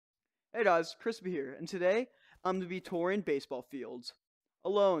Hey guys, Crispy here, and today I'm gonna be touring baseball fields.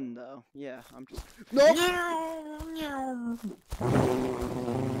 Alone though. Yeah, I'm just Nope!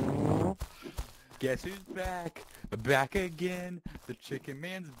 Guess who's back? Back again. The chicken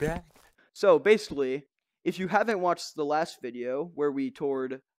man's back. So basically, if you haven't watched the last video where we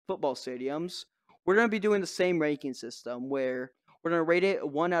toured football stadiums, we're gonna be doing the same ranking system where we're gonna rate it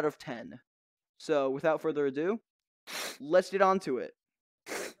 1 out of 10. So without further ado, let's get on to it.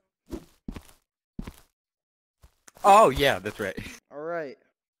 Oh yeah, that's right. Alright.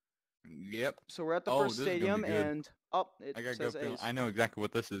 Yep. So we're at the Oh, first this is gonna be stadium good. and it I gotta go says film. A's. I know exactly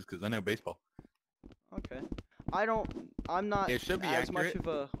what this is because I know baseball. Okay. I'm not It should be as accurate. much of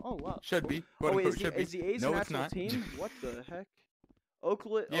a wow. Should be. Oh wait, Should be. is the A's No, an it's actual not. team? What the heck?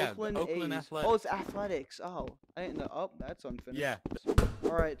 Oakland Yeah, the Oakland A's. Athletics. Oh, it's athletics. Oh, I didn't know. Oh, that's unfinished. Yeah.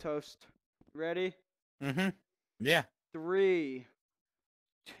 All right, Toast. Ready? Yeah. 3,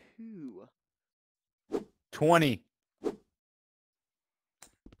 2. 20.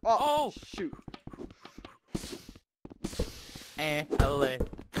 Oh, shoot. LA.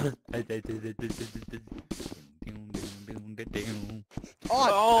 Oh,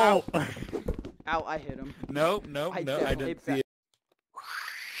 Oh. ow, I hit him. Nope. I No, I definitely didn't see it.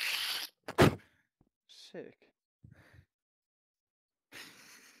 Sick.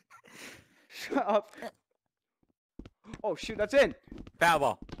 Shut up. Oh shoot, that's in. Foul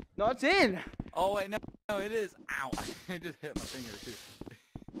ball. No, it's in. Oh wait, no, it is. Ow! I just hit my finger too.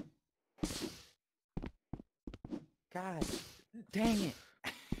 God, dang it!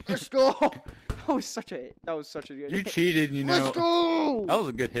 Let's go. That was such a good You hit. cheated, you know. Let's go. That was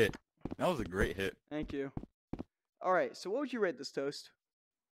a good hit. That was a great hit. Thank you. All right, so what would you rate this Toast?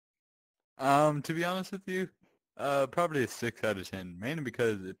 To be honest with you, probably a 6 out of 10. Mainly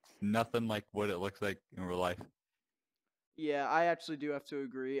because it's nothing like what it looks like in real life. Yeah, I actually do have to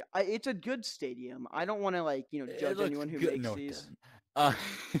agree. It's a good stadium. I don't want to judge anyone who makes no, these. It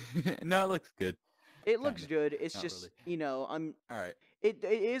doesn't. No, it looks good. It looks Kinda. good. It's Not just really. I'm. All right. It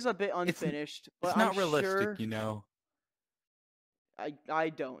is a bit unfinished, but It's not I'm realistic, sure. you know. I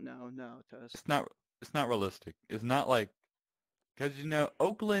don't know. No, Toast. It's not realistic. It's not like, because you know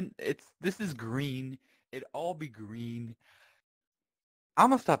Oakland. This is green. It'd all be green. I'm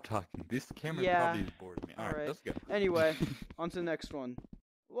gonna stop talking. This camera Yeah. probably is bored me. All right, let's go. Anyway, on to the next one.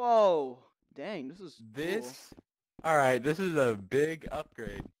 Whoa, dang, this is This. cool. All right, this is a big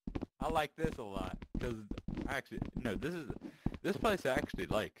upgrade. I like this a lot because actually, no, this place I actually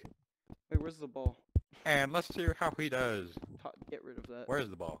like. Wait, where's the ball? And let's see how he does. Get rid of that. Where's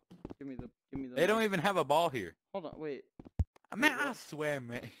the ball? Give me the. They don't even have a ball here. Hold on, wait. Man, I swear,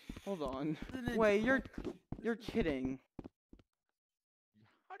 man. Hold on. Wait, you're kidding.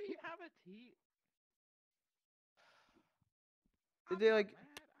 How do you have a T? Did they like?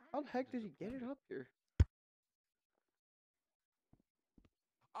 How the heck did you get it up here?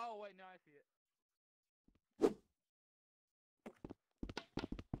 Oh wait, no, I see it.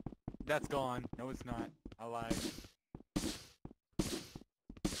 That's gone. No, it's not. I lied.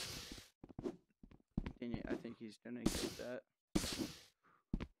 I think he's gonna get that.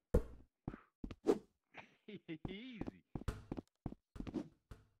 Easy.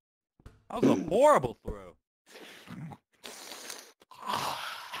 That was a horrible throw.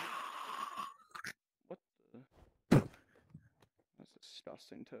 What the? That's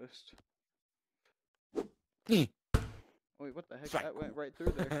disgusting, Toast. Hmm. Oh, wait, what the heck? Strike. That went right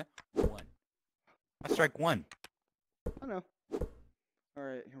through there. One. I strike one. I know. All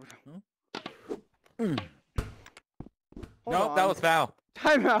right, here we go. Mm. Hold Nope, on. that was foul.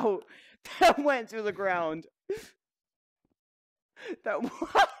 Timeout. That went through the ground. That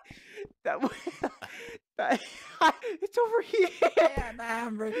it's over here. Yeah,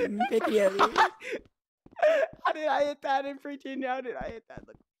 I'm freaking video. How did I hit that in freaking? How did I hit that in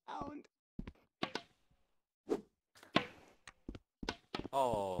the ground?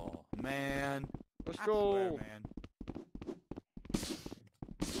 Oh man. Let's I go. swear, man.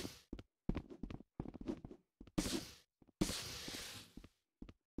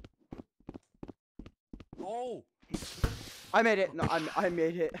 Oh. I made it. No, I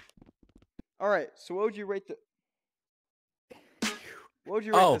made it. All right. So what would you rate the? What would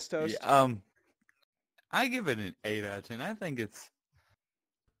you rate this Toast? Yeah, I give it an 8 out of 10. I think it's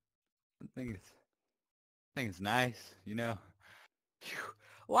nice, you know. Phew.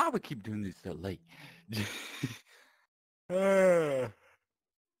 Why we keep doing this so late? I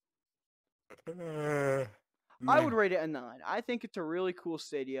would rate it a 9. I think it's a really cool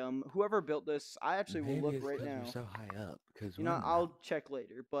stadium. Whoever built this, I actually will Maybe look it's right 'cause now. we're so high up. Cause You know, we're I'll check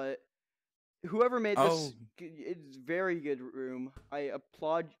later, but whoever made this, Oh. it's very good room. I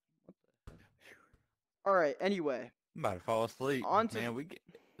applaud. What All right. Anyway, I'm about to fall asleep. On to- Man,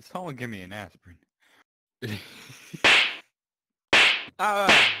 someone give me an aspirin.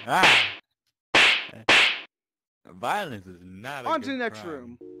 ah. Violence is not a on good to the next crime.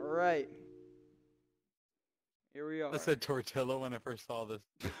 room. All right. Here we are. I said tortilla when I first saw this.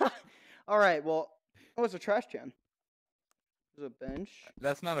 All right. Well, oh, it's a trash can. There's a bench.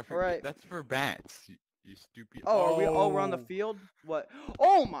 That's not a. All right. That's for bats. You stupid. Oh, are we? Oh, we're on the field. What?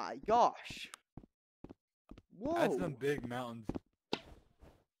 Oh my gosh! Whoa! That's some big mountains.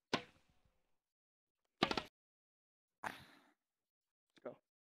 Let's go.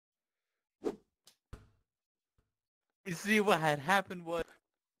 You see what had happened was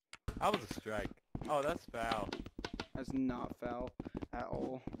I was a strike. Oh, that's foul. That's not foul at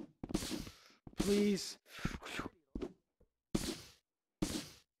all. Please.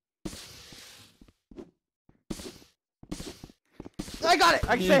 I got it!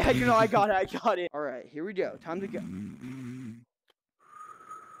 I can say, you know, I got it. Alright, here we go. Time to go.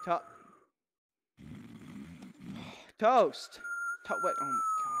 Toast! Wait, oh my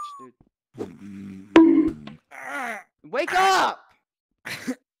gosh, dude. Wake up!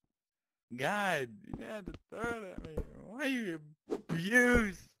 God, you had to throw it at me. Why you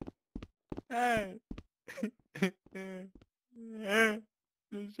abuse?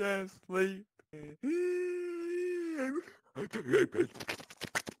 Just trying to sleep.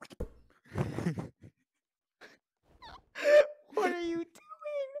 What are you doing?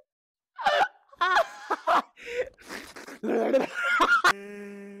 Why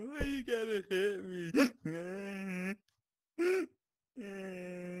you gotta hit me?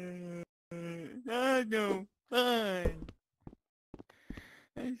 I know fine.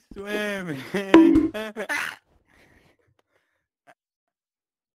 I swear, man.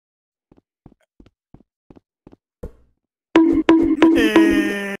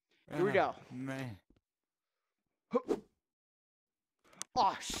 Here we go. Man.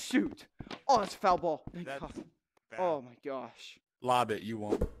 Oh, shoot. Oh, that's a foul ball. Thank That's God. bad. Oh, my gosh. Lob it, you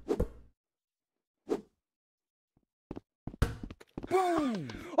won't. Boom!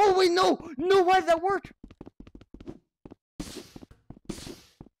 Oh, wait, no! No, why did that work?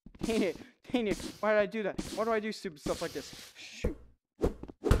 Dang it. Dang it. Why did I do that? Why do I do stupid stuff like this? Shoot.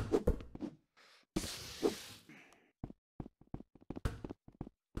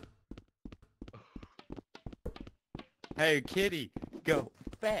 Hey, kitty, go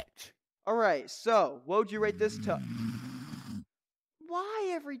fetch. Alright, so, what would you rate this to? Why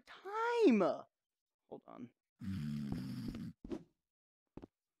every time? Hold on.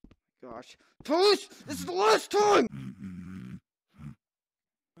 Gosh. Toast! This is the last time!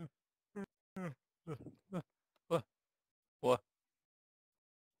 What?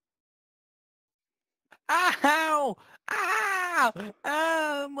 Ow! Ow!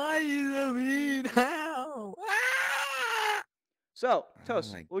 Ow! Why are you so mean? Ow! Ah! So, Oh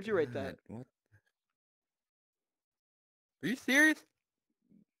Toast, my what would you rate that? God, what? Are you serious?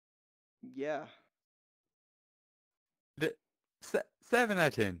 Yeah. 7 out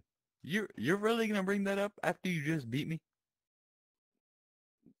of 10. You're really gonna bring that up after you just beat me?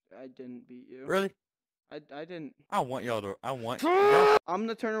 I didn't beat you. Really? I didn't. I want y'all to. I'm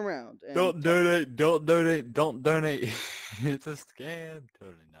gonna turn around. And Don't donate. Don't donate. Don't donate. It's a scam.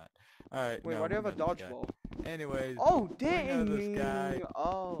 Totally not. All right. Wait, no, why do you we have a know this guy. dodgeball? Anyways. Oh, we know dang! this guy.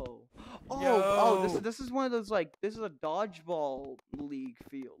 Oh, Yo. this is one of those, like, this is a dodgeball league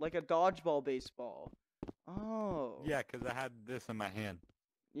field, like a dodgeball baseball. Oh. Yeah, cause I had this in my hand.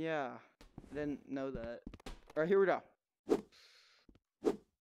 Yeah. I didn't know that. All right, here we go.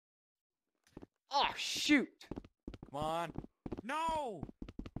 Oh, shoot! Come on. No.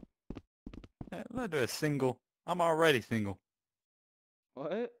 Let's do a single. I'm already single.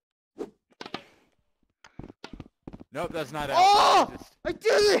 What? Nope, that's not out. Oh! I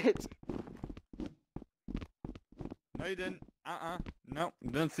did it! No, you didn't. Nope.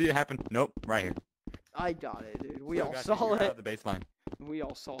 Didn't see it happen. Nope. Right here. I got it, dude. We Still all got you. saw You're it. out of the baseline. We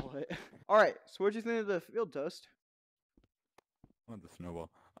all saw it. All right. So, what'd you think of the field, Toast? What the snowball?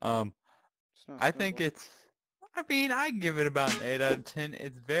 It's not a I think snowball. it's. I mean, I give it about an 8 out of 10.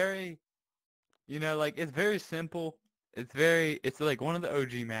 It's very, like it's very simple. It's like one of the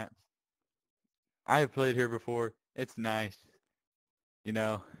OG maps. I have played here before. It's nice.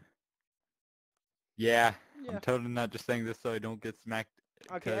 Yeah. Yeah. I'm totally not just saying this so I don't get smacked.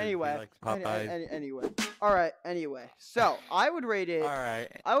 Okay. 'cause he Anyway. likes Popeyes. Anyway. All right. Anyway. So I would rate it. All right.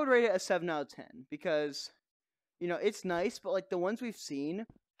 I would rate it a 7 out of 10 because, it's nice, but like the ones we've seen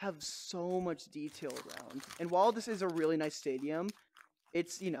have so much detail around. And while this is a really nice stadium,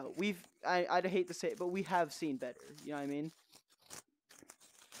 it's I'd hate to say it, but we have seen better. You know what I mean?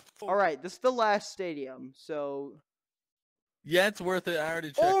 All right, this is the last stadium. So, Yeah, it's worth it. I already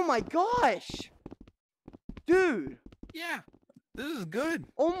checked. oh my gosh, dude. Yeah, this is good.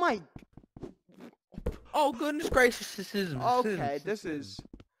 Oh my. Oh goodness gracious, this is. Okay, this is.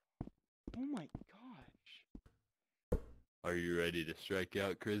 Oh my gosh. Are you ready to strike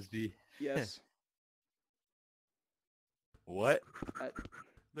out, Christy? Yes. What? I-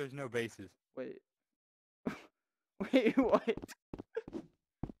 There's no bases. Wait. Wait, what?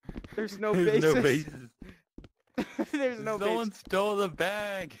 There's no There's bases. no bases. There's no Someone bases. stole the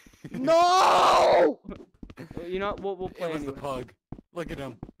bag. No! Well, you know what? We'll play It was anyway. the pug. Look at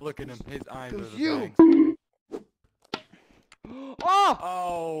him. Look at him. His eyes It are was the you. bags. Oh!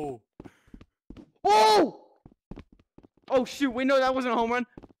 Oh! Oh! Oh shoot! Wait, no, that wasn't a home run.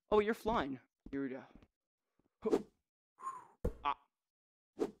 Oh, you're flying. Here we go. Ah.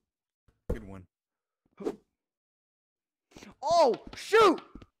 Good one. Oh shoot!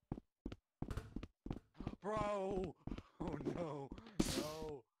 Bro! Oh no.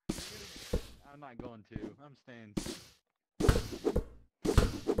 No. I'm not going to. I'm staying.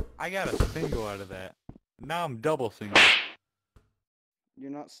 I got a single out of that. Now I'm double single.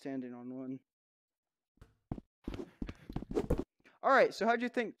 You're not standing on one. All right. So how'd you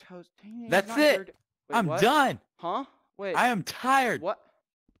think? That's it. Wait, I'm what? done. Huh? Wait. I am tired. What?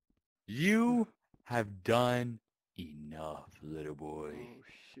 You have done enough, little boy. Oh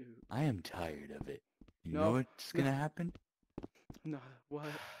shoot. I am tired of it. You No, know what's gonna happen? No. What?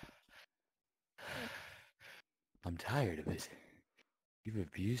 I'm tired of it. You've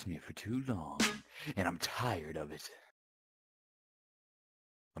abused me for too long, and I'm tired of it.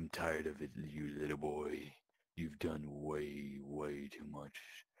 I'm tired of it, you little boy. You've done way, way too much.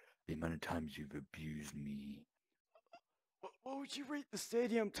 The amount of times you've abused me. What would you rate the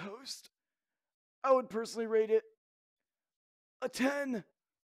stadium, Toast? I would personally rate it a 10.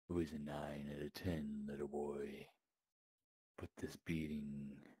 It was a 9 out of 10, little boy. But this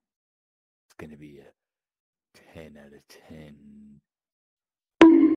beating is gonna be a 10 out of 10.